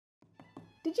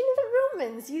Did you know the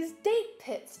Romans used date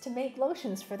pits to make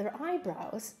lotions for their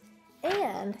eyebrows?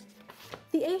 And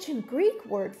the ancient Greek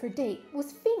word for date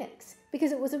was phoenix,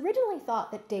 because it was originally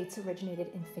thought that dates originated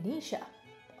in Phoenicia.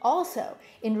 Also,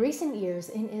 in recent years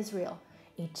in Israel,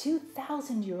 a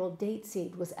 2,000-year-old date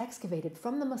seed was excavated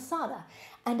from the Masada,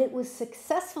 and it was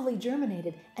successfully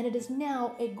germinated, and it is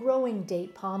now a growing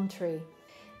date palm tree.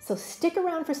 So stick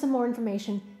around for some more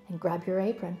information and grab your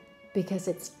apron, because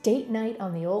it's date night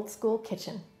on the Old School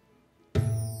Kitchen.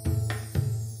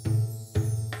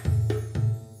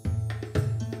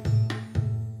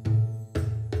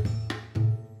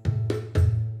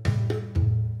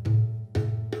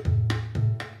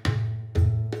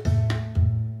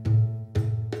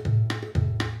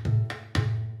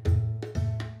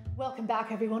 Welcome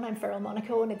back, everyone. I'm Farrell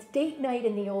Monaco, and it's date night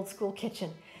in the Old School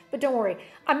Kitchen. But don't worry,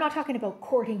 I'm not talking about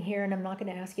courting here, and I'm not going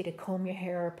to ask you to comb your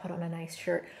hair or put on a nice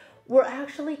shirt. We're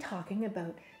actually talking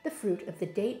about the fruit of the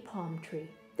date palm tree,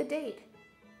 the date,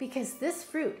 because this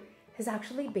fruit has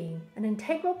actually been an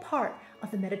integral part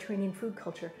of the Mediterranean food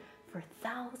culture for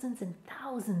thousands and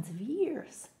thousands of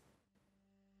years.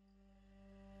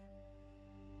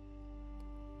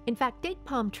 In fact, date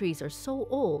palm trees are so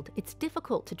old, it's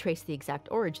difficult to trace the exact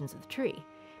origins of the tree.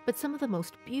 But some of the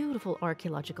most beautiful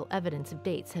archaeological evidence of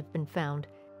dates have been found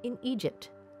in Egypt,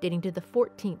 dating to the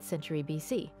 14th century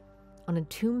BC, on a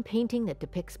tomb painting that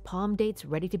depicts palm dates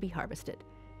ready to be harvested.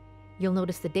 You'll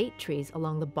notice the date trees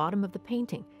along the bottom of the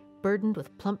painting, burdened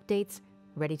with plump dates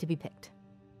ready to be picked.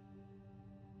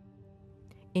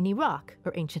 In Iraq,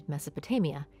 or ancient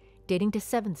Mesopotamia, dating to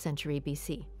 7th century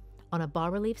BC, on a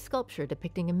bas-relief sculpture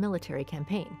depicting a military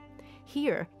campaign.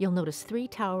 Here, you'll notice 3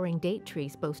 towering date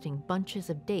trees boasting bunches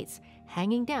of dates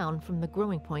hanging down from the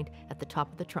growing point at the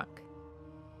top of the trunk.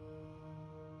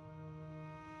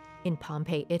 In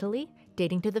Pompeii, Italy,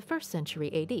 dating to the 1st century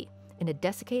AD, in a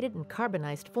desiccated and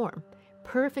carbonized form,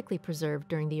 perfectly preserved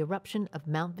during the eruption of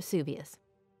Mount Vesuvius.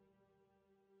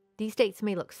 These dates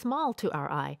may look small to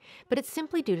our eye, but it's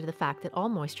simply due to the fact that all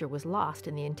moisture was lost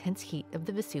in the intense heat of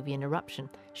the Vesuvian eruption,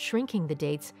 shrinking the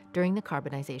dates during the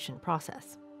carbonization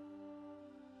process.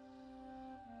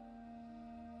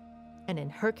 And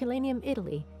in Herculaneum,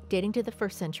 Italy, dating to the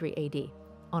 1st century AD,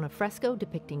 on a fresco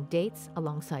depicting dates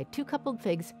alongside 2 coupled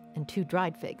figs and 2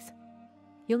 dried figs.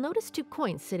 You'll notice 2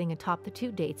 coins sitting atop the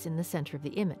 2 dates in the center of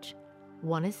the image.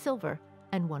 One is silver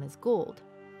and one is gold.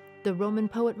 The Roman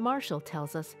poet Martial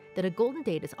tells us that a golden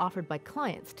date is offered by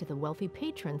clients to the wealthy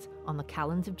patrons on the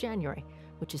calends of January,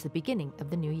 which is the beginning of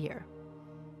the new year.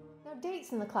 Now,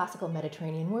 dates in the classical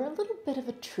Mediterranean were a little bit of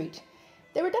a treat.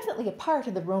 They were definitely a part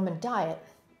of the Roman diet,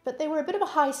 but they were a bit of a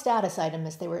high status item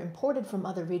as they were imported from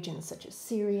other regions such as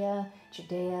Syria,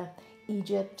 Judea,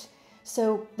 Egypt.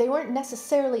 So they weren't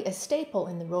necessarily a staple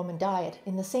in the Roman diet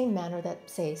in the same manner that,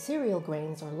 say, cereal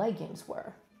grains or legumes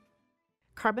were.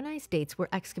 Carbonized dates were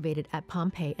excavated at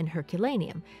Pompeii and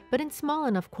Herculaneum, but in small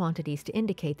enough quantities to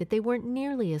indicate that they weren't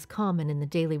nearly as common in the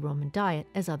daily Roman diet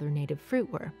as other native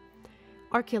fruit were.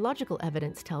 Archaeological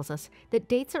evidence tells us that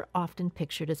dates are often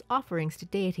pictured as offerings to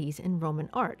deities in Roman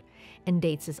art, and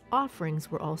dates as offerings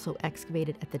were also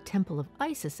excavated at the Temple of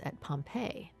Isis at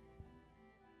Pompeii.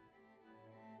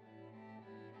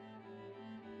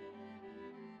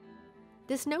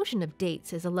 This notion of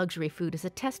dates as a luxury food is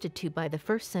attested to by the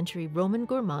 1st century Roman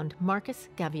gourmand Marcus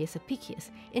Gavius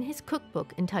Apicius in his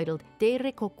cookbook entitled De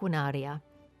Recoquinaria.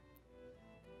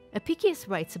 Apicius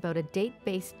writes about a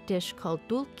date-based dish called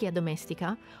dulcia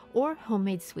domestica, or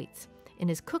homemade sweets, in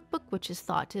his cookbook, which is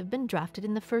thought to have been drafted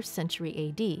in the 1st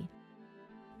century AD.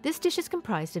 This dish is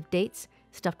comprised of dates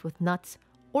stuffed with nuts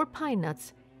or pine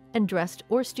nuts and dressed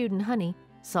or stewed in honey,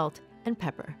 salt, and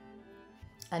pepper.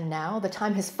 And now the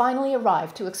time has finally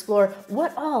arrived to explore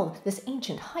what all this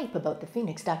ancient hype about the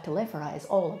Phoenix Dactylifera is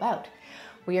all about.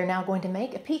 We are now going to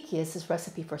make Apicius'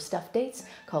 recipe for stuffed dates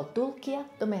called dulcia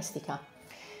domestica.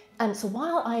 And so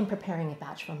while I'm preparing a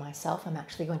batch for myself, I'm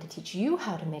actually going to teach you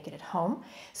how to make it at home.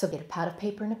 So get a pad of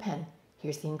paper and a pen.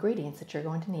 Here's the ingredients that you're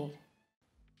going to need.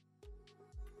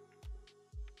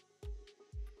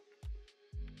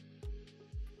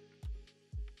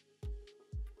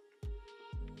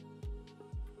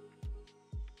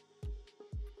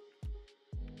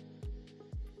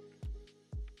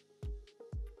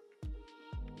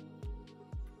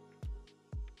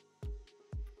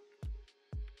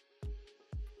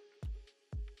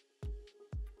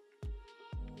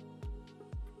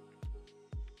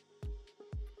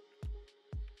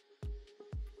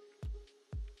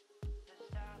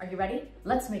 Are you ready?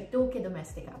 Let's make dulcia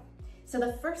domestica. So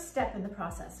the first step in the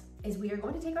process is we are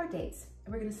going to take our dates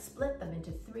and we're going to split them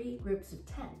into 3 groups of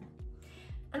 10.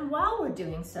 And while we're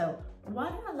doing so, why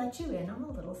don't I let you in on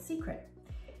a little secret?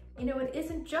 You know, it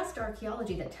isn't just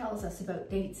archaeology that tells us about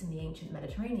dates in the ancient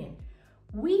Mediterranean.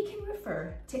 We can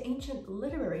refer to ancient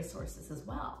literary sources as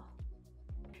well.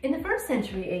 In the 1st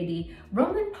century AD,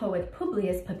 Roman poet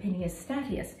Publius Popinius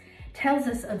Statius tells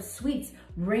us of sweets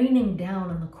raining down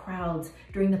on the crowds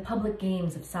during the public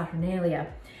games of Saturnalia.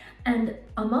 And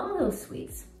among those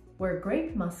sweets were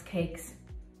grape musk cakes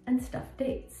and stuffed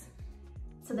dates.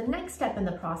 So the next step in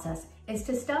the process is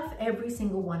to stuff every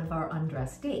single one of our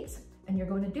undressed dates. And you're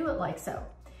going to do it like so.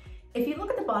 If you look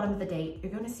at the bottom of the date,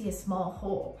 you're going to see a small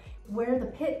hole where the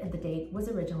pit of the date was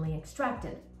originally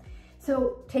extracted.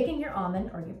 So taking your almond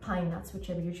or your pine nuts,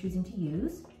 whichever you're choosing to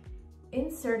use,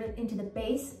 insert it into the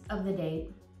base of the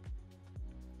date,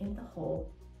 in the hole,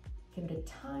 give it a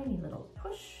tiny little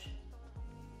push,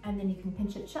 and then you can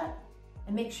pinch it shut.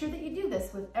 And make sure that you do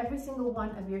this with every single one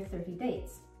of your 30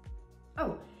 dates.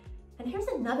 Oh, and here's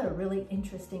another really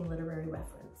interesting literary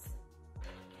reference.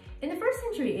 In the 1st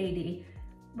century AD,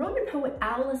 Roman poet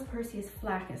Aulus Persius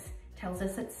Flaccus tells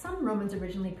us that some Romans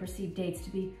originally perceived dates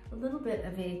to be a little bit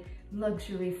of a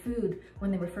luxury food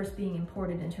when they were first being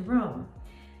imported into Rome.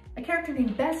 A character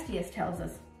named Bestius tells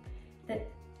us that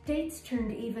dates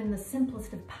turned even the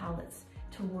simplest of palates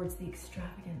towards the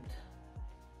extravagant.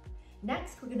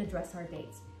 Next, we're going to dress our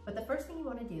dates, but the first thing you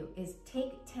want to do is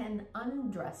take 10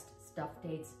 undressed stuffed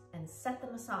dates and set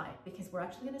them aside because we're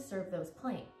actually going to serve those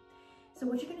plain. So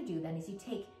what you're going to do then is you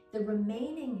take the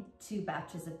remaining 2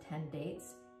 batches of 10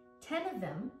 dates, 10 of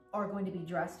them are going to be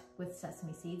dressed with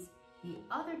sesame seeds, the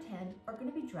other 10 are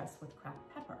going to be dressed with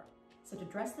cracked pepper. So to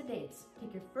dress the dates,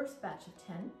 take your first batch of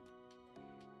 10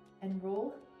 and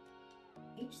roll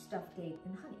each stuffed date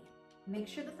in honey. Make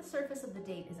sure that the surface of the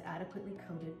date is adequately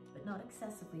coated, but not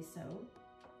excessively so.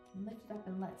 Lift it up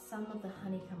and let some of the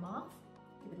honey come off.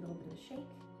 Give it a little bit of a shake,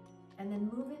 and then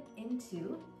move it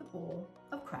into the bowl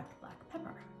of cracked black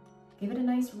pepper. Give it a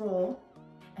nice roll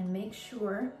and make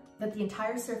sure that the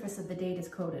entire surface of the date is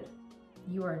coated.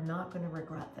 You are not going to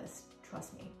regret this,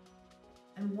 trust me.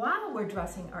 And while we're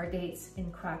dressing our dates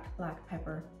in cracked black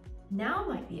pepper, now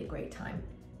might be a great time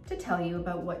to tell you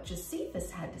about what Josephus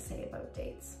had to say about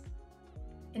dates.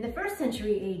 In the 1st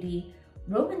century AD,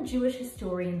 Roman Jewish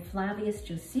historian Flavius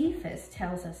Josephus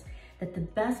tells us that the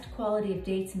best quality of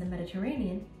dates in the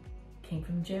Mediterranean came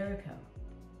from Jericho.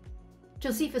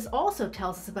 Josephus also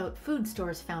tells us about food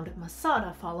stores found at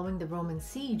Masada following the Roman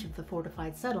siege of the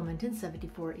fortified settlement in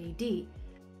 74 AD.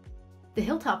 The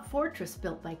hilltop fortress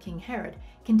built by King Herod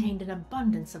contained an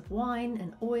abundance of wine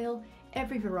and oil,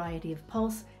 every variety of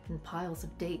pulse, and piles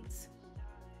of dates.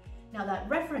 Now that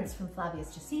reference from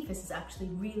Flavius Josephus is actually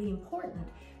really important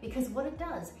because what it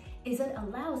does is it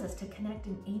allows us to connect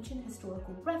an ancient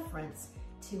historical reference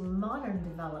to modern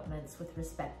developments with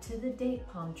respect to the date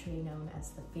palm tree known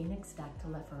as the Phoenix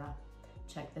Dactylifera.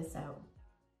 Check this out.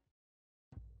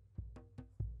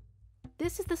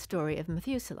 This is the story of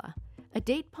Methuselah, a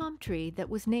date palm tree that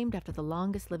was named after the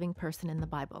longest living person in the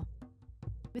Bible.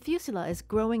 Methuselah is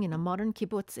growing in a modern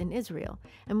kibbutz in Israel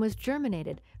and was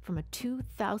germinated from a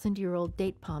 2,000-year-old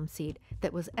date palm seed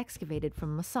that was excavated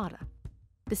from Masada.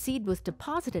 The seed was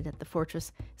deposited at the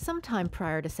fortress sometime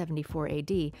prior to 74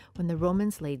 AD when the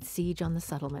Romans laid siege on the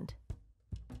settlement.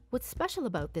 What's special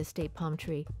about this date palm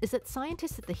tree is that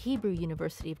scientists at the Hebrew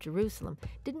University of Jerusalem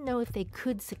didn't know if they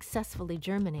could successfully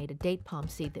germinate a date palm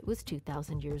seed that was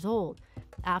 2,000 years old.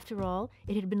 After all,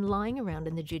 it had been lying around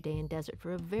in the Judean desert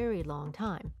for a very long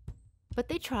time. But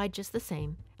they tried just the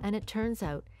same, and it turns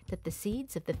out that the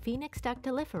seeds of the Phoenix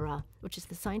Dactylifera, which is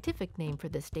the scientific name for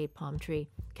this date palm tree,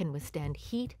 can withstand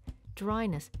heat,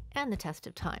 dryness, and the test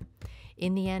of time.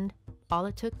 In the end, all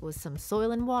it took was some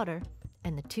soil and water,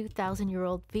 and the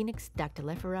 2,000-year-old Phoenix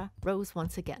Dactylifera rose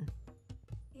once again.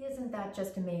 Isn't that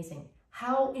just amazing?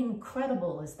 How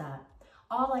incredible is that?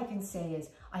 All I can say is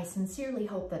I sincerely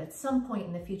hope that at some point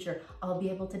in the future I'll be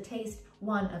able to taste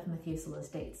one of Methuselah's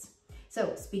dates.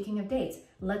 So speaking of dates,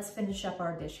 let's finish up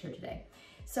our dish here today.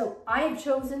 So I have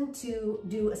chosen to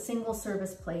do a single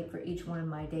service plate for each one of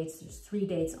my dates. There's 3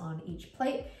 dates on each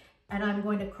plate, and I'm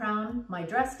going to crown my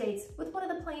dressed dates with one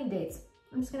of the plain dates.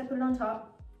 I'm just going to put it on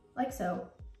top like so,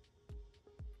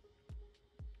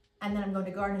 and then I'm going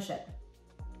to garnish it.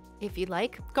 If you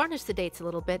like, garnish the dates a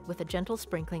little bit with a gentle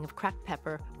sprinkling of cracked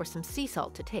pepper or some sea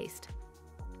salt to taste.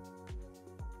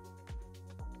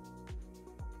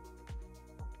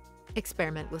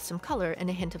 Experiment with some color and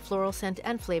a hint of floral scent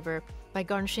and flavor by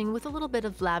garnishing with a little bit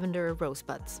of lavender or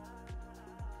rosebuds.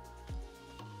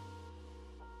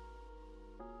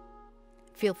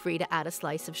 Feel free to add a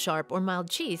slice of sharp or mild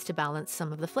cheese to balance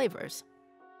some of the flavors.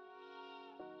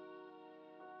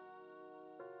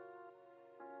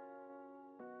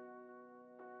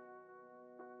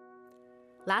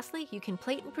 Lastly, you can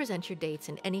plate and present your dates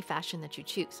in any fashion that you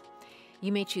choose.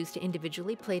 You may choose to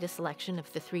individually plate a selection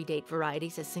of the 3 date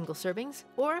varieties as single servings,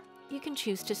 or you can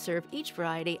choose to serve each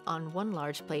variety on one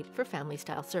large plate for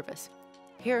family-style service.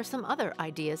 Here are some other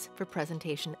ideas for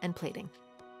presentation and plating.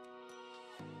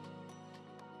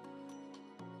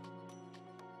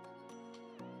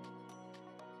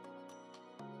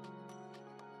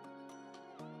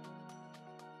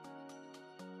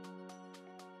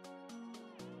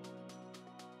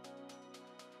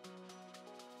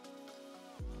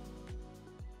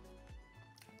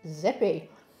 Zippy.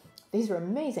 These are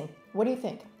amazing. What do you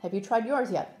think? Have you tried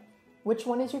yours yet? Which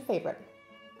one is your favorite?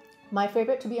 My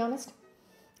favorite, to be honest,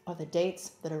 are the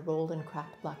dates that are rolled in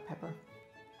cracked black pepper.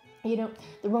 You know,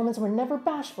 the Romans were never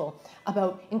bashful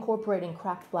about incorporating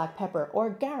cracked black pepper or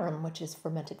garum, which is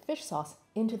fermented fish sauce,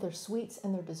 into their sweets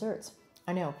and their desserts.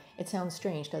 I know, it sounds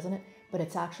strange, doesn't it? But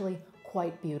it's actually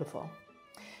quite beautiful.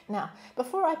 Now,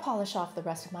 before I polish off the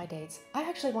rest of my dates, I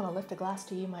actually want to lift a glass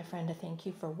to you, my friend, to thank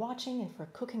you for watching and for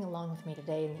cooking along with me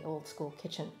today in the old school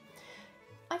kitchen.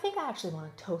 I think I actually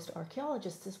want to toast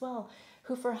archaeologists as well,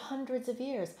 who for hundreds of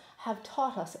years have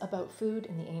taught us about food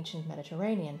in the ancient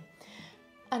Mediterranean.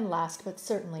 And last but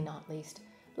certainly not least,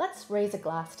 let's raise a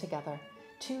glass together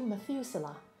to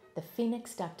Methuselah, the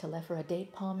Phoenix Dactylifera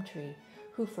date palm tree,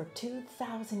 who for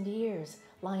 2,000 years,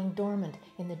 lying dormant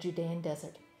in the Judean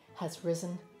desert, has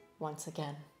risen once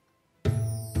again.